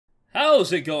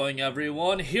How's it going,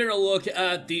 everyone? Here to look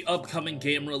at the upcoming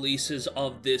game releases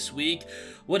of this week.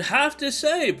 Would have to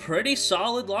say, pretty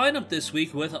solid lineup this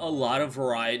week with a lot of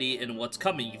variety in what's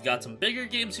coming. You've got some bigger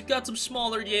games, you've got some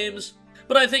smaller games,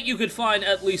 but I think you could find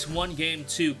at least one game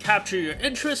to capture your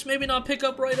interest, maybe not pick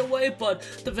up right away, but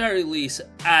at the very least,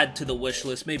 add to the wish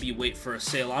list, maybe wait for a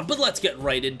sale on. But let's get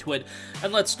right into it,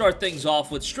 and let's start things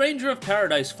off with Stranger of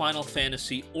Paradise Final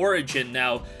Fantasy Origin.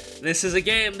 Now, this is a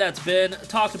game that's been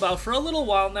talked about for a little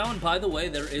while now, and by the way,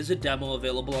 there is a demo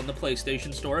available on the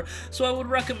PlayStation Store, so I would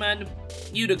recommend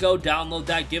you to go download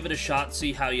that, give it a shot,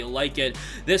 see how you like it.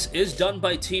 This is done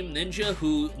by Team Ninja,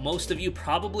 who most of you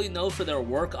probably know for their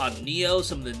work on Neo,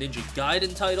 some of the Ninja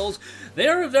Gaiden titles. They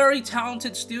are a very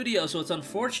talented studio, so it's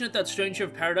unfortunate that Stranger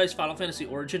of Paradise Final Fantasy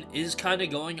Origin is kind of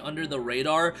going under the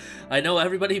radar. I know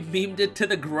everybody memed it to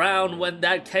the ground when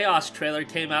that Chaos trailer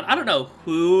came out. I don't know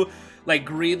who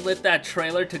greenlit that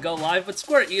trailer to go live, but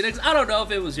Square Enix, I don't know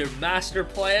if it was your master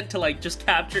plan to just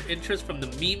capture interest from the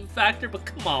meme factor, but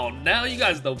come on now, you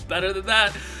guys know better than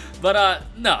that. But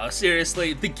no,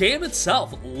 seriously, the game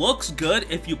itself looks good.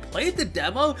 If you played the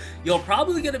demo, you're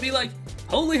probably gonna be like,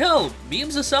 holy hell,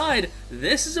 memes aside,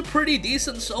 this is a pretty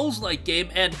decent Souls-like game,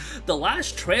 and the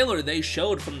last trailer they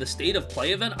showed from the State of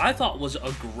Play event I thought was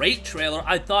a great trailer.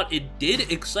 I thought it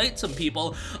did excite some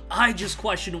people. I just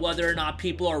question whether or not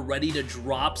people are ready to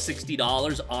drop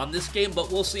 $60 on this game,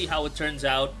 but we'll see how it turns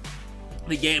out.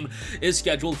 The game is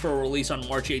scheduled for a release on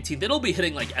March 18th. It'll be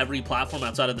hitting every platform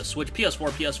outside of the Switch,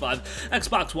 PS4, PS5,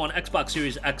 Xbox One, Xbox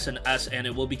Series X and S, and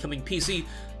it will be coming PC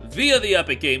via the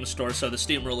Epic Games Store, so the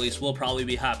Steam release will probably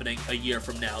be happening a year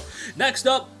from now. Next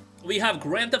up, we have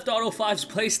Grand Theft Auto 5's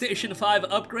PlayStation 5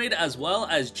 upgrade, as well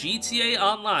as GTA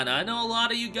Online. I know a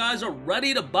lot of you guys are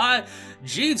ready to buy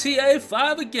GTA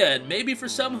 5 again. Maybe for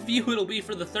some of you it'll be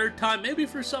for the third time. Maybe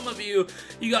for some of you,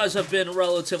 you guys have been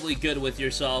relatively good with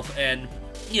yourself and,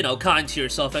 you know, kind to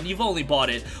yourself, and you've only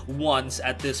bought it once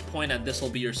at this point, and this will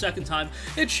be your second time.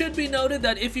 It should be noted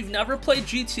that if you've never played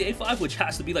GTA 5, which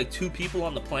has to be two people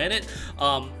on the planet,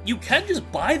 you can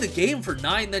just buy the game for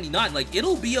 $9.99.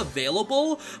 It'll be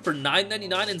available for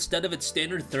 $9.99 instead of its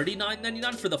standard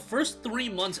 $39.99 for the first 3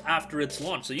 months after its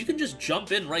launch. So you can just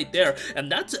jump in right there,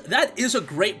 and that is a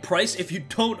great price if you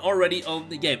don't already own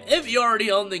the game. If you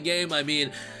already own the game, I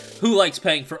mean, who likes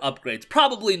paying for upgrades?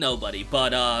 Probably nobody,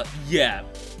 but yeah,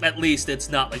 at least it's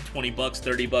not like 20 bucks,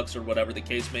 30 bucks, or whatever the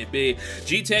case may be.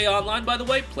 GTA Online, by the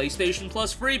way, PlayStation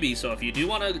Plus freebie, so if you do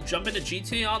want to jump into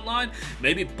GTA Online,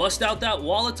 maybe bust out that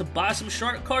wallet to buy some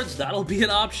shark cards, that'll be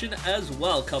an option as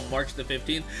well come March the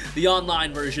 15th. The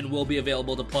online version will be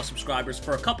available to Plus subscribers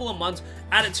for a couple of months,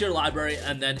 add it to your library,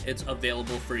 and then it's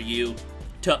available for you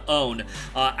to own.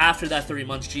 After that 3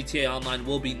 months, GTA Online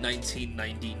will be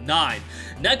 $19.99.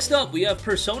 Next up, we have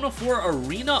Persona 4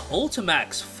 Arena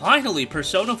Ultimax. Finally,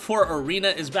 Persona 4 Arena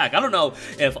is back. I don't know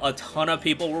if a ton of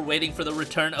people were waiting for the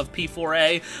return of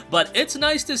P4A, but it's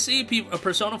nice to see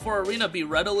Persona 4 Arena be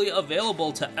readily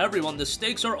available to everyone. The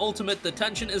stakes are ultimate, the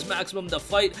tension is maximum, the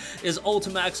fight is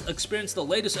Ultimax. Experience the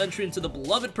latest entry into the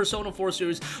beloved Persona 4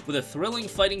 series with a thrilling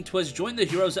fighting twist. Join the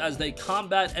heroes as they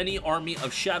combat any army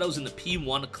of shadows in the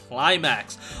P1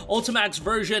 climax. Ultimax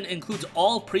version includes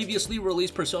all previously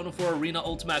released Persona 4 Arena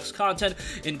Ultimax content,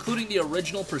 including the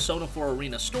original Persona 4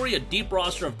 Arena story, a deep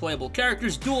roster of playable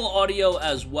characters, dual audio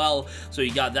as well, so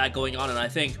you got that going on. And I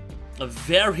think a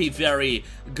very, very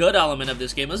good element of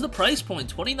this game is the price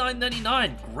point,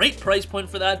 $29.99. Great price point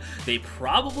for that. They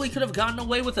probably could have gotten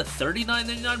away with a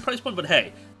 $39.99 price point, but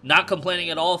hey, not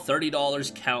complaining at all.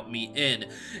 $30, count me in.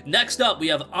 Next up, we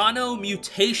have ANNO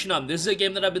Mutationem. This is a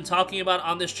game that I've been talking about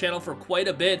on this channel for quite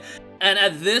a bit, and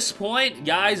at this point,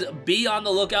 guys, be on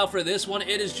the lookout for this one.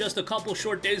 It is just a couple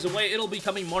short days away. It'll be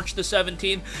coming March the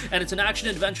 17th, and it's an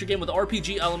action-adventure game with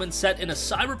RPG elements set in a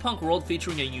cyberpunk world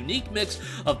featuring a unique mix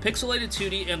of pixelated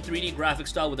 2D and 3D graphic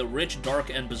style with a rich,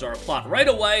 dark, and bizarre plot. Right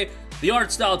away, the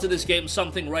art style to this game is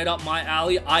something right up my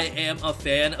alley. I am a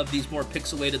fan of these more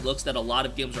pixelated looks that a lot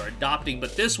of games are adopting,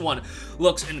 but this one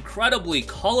looks incredibly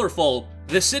colorful.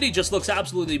 The city just looks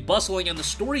absolutely bustling, and the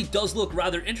story does look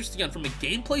rather interesting, and from a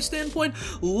gameplay standpoint,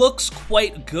 looks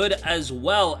quite good as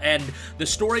well. And the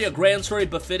story, a grand story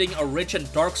befitting a rich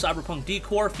and dark cyberpunk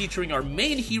decor, featuring our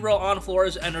main hero, Ann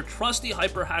Flores, and her trusty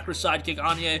hyper-hacker sidekick,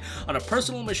 Anya, on a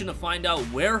personal mission to find out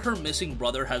where her missing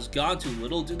brother has gone to.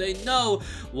 Little do they know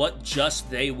what just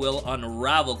they will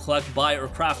unravel. Collect, buy, or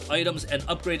craft items, and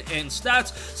upgrade Ann's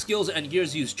stats, skills, and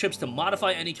gears. Use chips to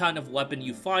modify any kind of weapon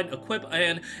you find, equip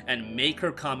Ann, and make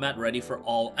her combat ready for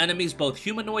all enemies, both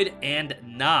humanoid and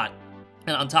not.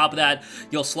 And on top of that,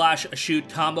 you'll slash, shoot,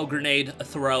 combo, grenade,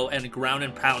 throw, and ground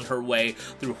and pound her way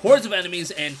through hordes of enemies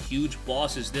and huge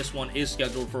bosses. This one is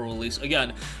scheduled for release,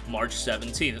 again, March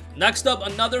 17th. Next up,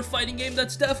 another fighting game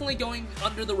that's definitely going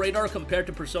under the radar compared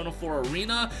to Persona 4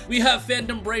 Arena. We have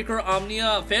Phantom Breaker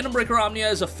Omnia. Phantom Breaker Omnia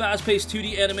is a fast-paced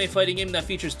 2D anime fighting game that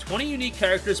features 20 unique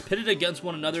characters pitted against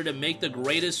one another to make the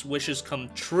greatest wishes come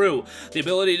true. The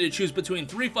ability to choose between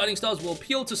 3 fighting styles will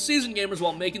appeal to seasoned gamers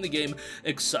while making the game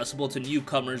accessible to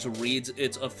newcomers, reads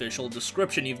its official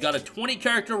description. You've got a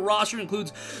 20-character roster,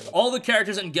 includes all the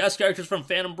characters and guest characters from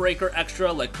Phantom Breaker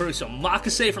Extra, like Kuriso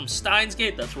Makase from Steins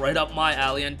Gate, that's right up my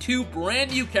alley, and 2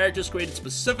 brand new characters created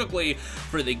specifically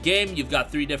for the game. You've got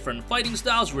 3 different fighting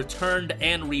styles, returned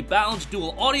and rebalanced,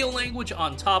 dual audio language.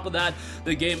 On top of that,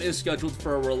 the game is scheduled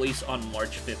for a release on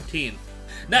March 15th.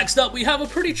 Next up, we have a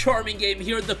pretty charming game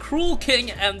here, The Cruel King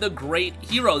and the Great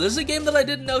Hero. This is a game that I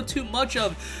didn't know too much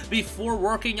of before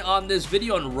working on this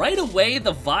video, and right away,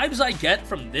 the vibes I get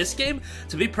from this game,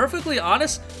 to be perfectly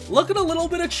honest, look at a little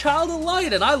bit of Child of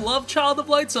Light, and I love Child of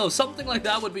Light, so something like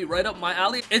that would be right up my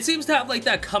alley. It seems to have like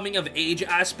that coming-of-age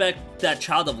aspect that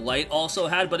Child of Light also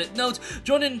had, but it notes,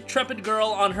 join an intrepid girl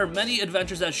on her many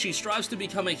adventures as she strives to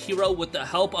become a hero with the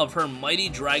help of her mighty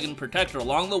dragon protector.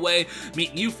 Along the way,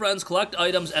 meet new friends, collect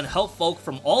items, and help folk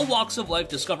from all walks of life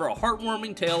discover a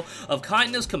heartwarming tale of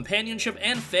kindness, companionship,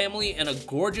 and family in a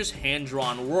gorgeous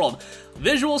hand-drawn world.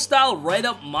 Visual style right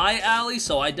up my alley,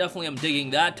 so I definitely am digging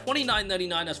that.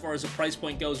 $29.99 as far as the price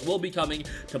point goes will be coming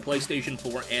to PlayStation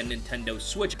 4 and Nintendo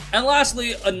Switch. And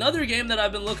lastly, another game that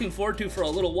I've been looking forward to for a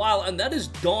little while, and that is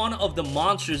Dawn of the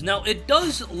Monsters. Now, it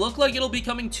does look like it'll be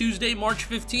coming Tuesday, March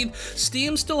 15th.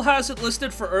 Steam still has it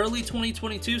listed for early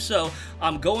 2022, so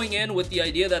I'm going in with the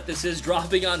idea that this is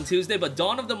dropping on Tuesday, but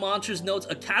Dawn of the Monsters notes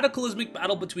a cataclysmic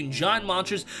battle between giant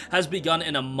monsters has begun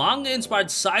in a manga-inspired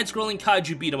side-scrolling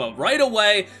kaiju beat-em-up. Right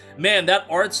away, man, that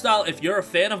art style, if you're a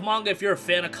fan of manga, if you're a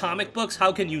fan of comic books,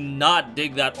 how can you not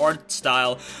dig that art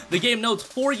style? The game notes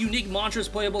 4 unique monstrous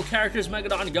playable characters,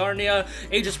 Megadon Garnia,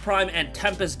 Aegis Prime, and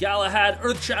Tempest Galahad,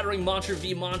 earth-shattering monster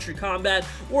v monster combat,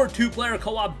 or 2-player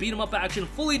co-op beat-em-up action,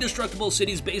 fully destructible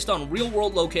cities based on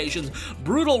real-world locations,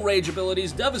 brutal rage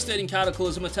abilities, devastating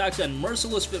cataclysm attacks, and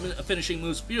merciless finishing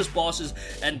moves, fierce bosses,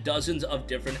 and dozens of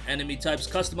different enemy types.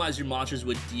 Customize your monsters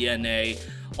with DNA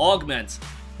augments.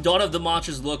 Dawn of the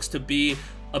Monsters looks to be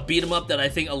a beat-em-up that I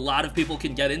think a lot of people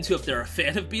can get into if they're a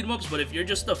fan of beat-em-ups, but if you're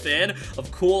just a fan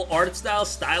of cool art style,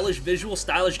 stylish visual,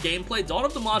 stylish gameplay, Dawn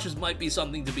of the Monsters might be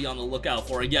something to be on the lookout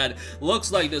for. Again,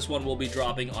 looks like this one will be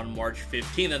dropping on March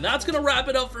 15th, and that's gonna wrap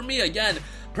it up for me. Again,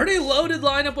 pretty loaded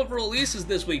lineup of releases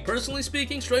this week. Personally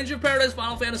speaking, Stranger of Paradise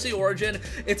Final Fantasy Origin,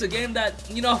 it's a game that,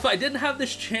 you know, if I didn't have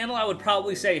this channel, I would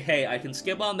probably say, hey, I can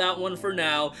skip on that one for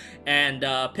now and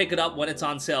pick it up when it's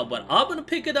on sale, but I'm gonna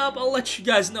pick it up. I'll let you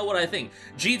guys know what I think.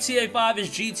 GTA 5 is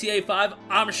GTA 5.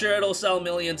 I'm sure it'll sell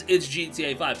millions. It's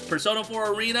GTA 5. Persona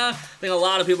 4 Arena, I think a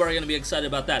lot of people are going to be excited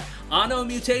about that. ANNO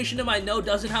Mutationem, I know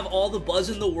doesn't have all the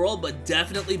buzz in the world, but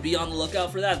definitely be on the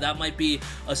lookout for that. That might be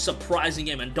a surprising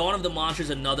game. And Dawn of the Monsters,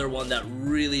 another one that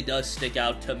really does stick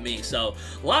out to me. So,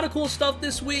 a lot of cool stuff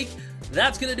this week.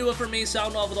 That's going to do it for me.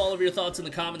 Sound off with all of your thoughts in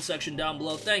the comment section down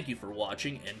below. Thank you for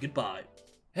watching, and goodbye.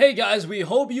 Hey guys, we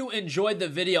hope you enjoyed the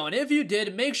video, and if you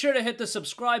did, make sure to hit the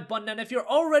subscribe button, and if you're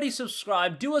already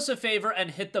subscribed, do us a favor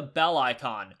and hit the bell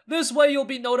icon. This way you'll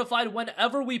be notified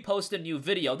whenever we post a new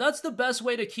video. That's the best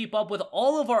way to keep up with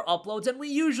all of our uploads, and we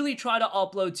usually try to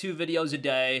upload 2 videos a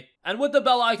day. And with the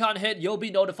bell icon hit, you'll be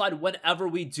notified whenever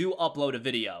we do upload a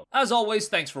video. As always,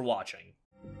 thanks for watching.